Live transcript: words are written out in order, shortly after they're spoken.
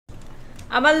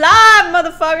I'm alive,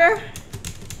 motherfucker!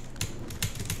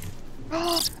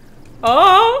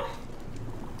 Oh!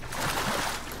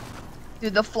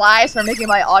 Dude, the flies are making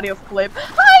my audio flip.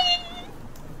 Hi!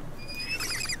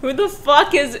 Who the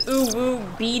fuck is Uwu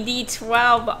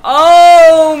BD12?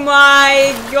 Oh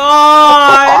my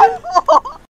god!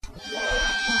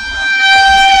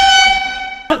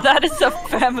 That is a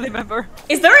family member.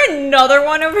 Is there another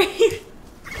one over here?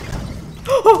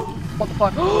 What the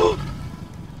fuck?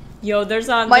 Yo, there's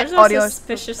a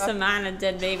suspicious amount of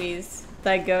dead babies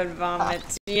that go to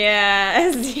vomit.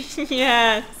 Yes,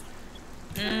 yes.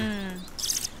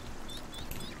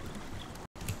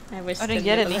 I wish I didn't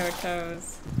get any. her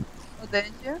toes. Oh,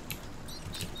 didn't you?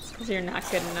 It's because you're not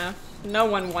good enough. No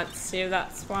one wants you,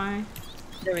 that's why.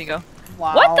 There we go.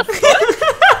 Wow. What the fuck?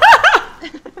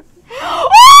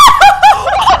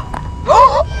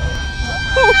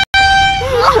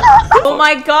 Oh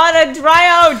my god, a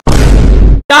dryo!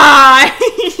 Die! Die!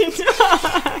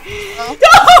 Oh my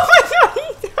god, he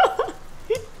died!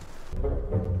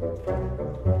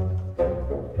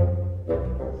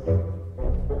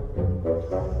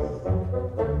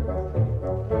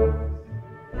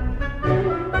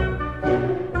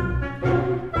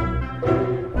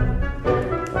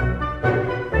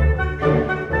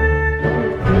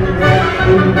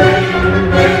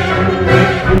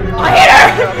 I hit her!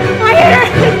 I hit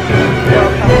her!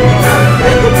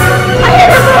 I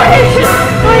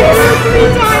hit her 3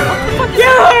 times!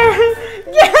 Get her!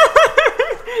 Get her!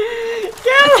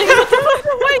 Get her! Get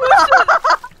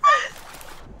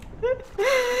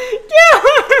her!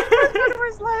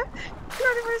 Where's life?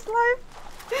 Where's life?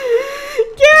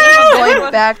 Get her! He's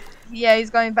going back. Yeah, he's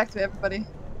going back to everybody.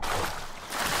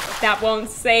 That won't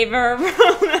save her, bro.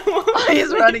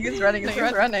 He's running, he's running, he's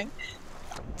running.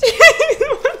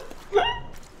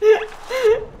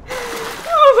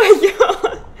 Oh my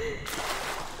god.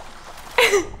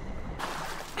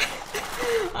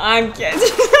 I'm kidding.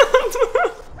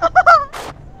 Oh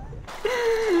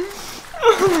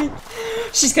my.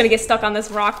 She's gonna get stuck on this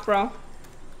rock, bro.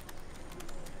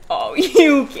 Oh,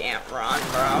 you can't run,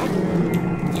 bro.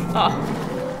 Oh,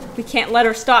 we can't let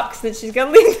her stop because then she's gonna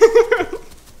leave the room.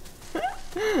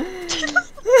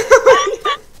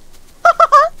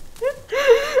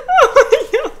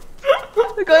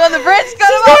 We're going on the bridge, got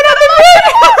him on the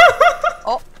bridge!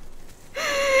 Oh.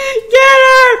 Get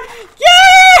her! Get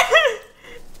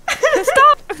her!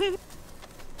 Stop!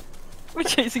 We're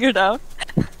chasing her down.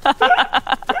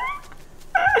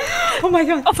 Oh my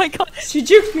god. Oh my god. She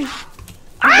juked me.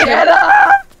 Get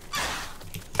her!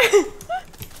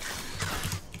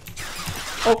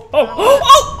 Oh, oh, oh,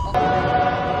 oh!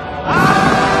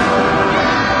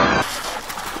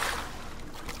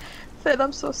 Finn,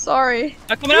 I'm so sorry.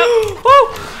 I'm coming out.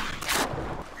 Oh!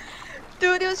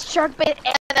 Dude, it was shark bait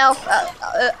and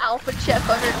alpha chef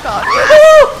on your cock.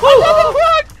 Oh!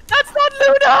 That's not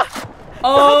Luna!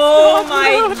 Oh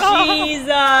my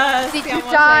Jesus! Did you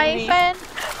die, Finn?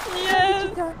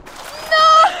 Yes. No!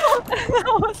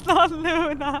 That was not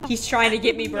Luna. He's trying to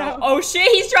get me, bro. Oh shit,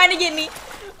 he's trying to get me.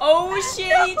 Oh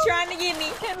shit, he's trying to get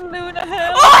me. Can Luna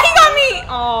help? Oh, he got me!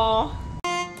 Oh.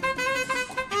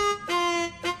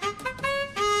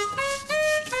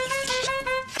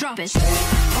 Drop it.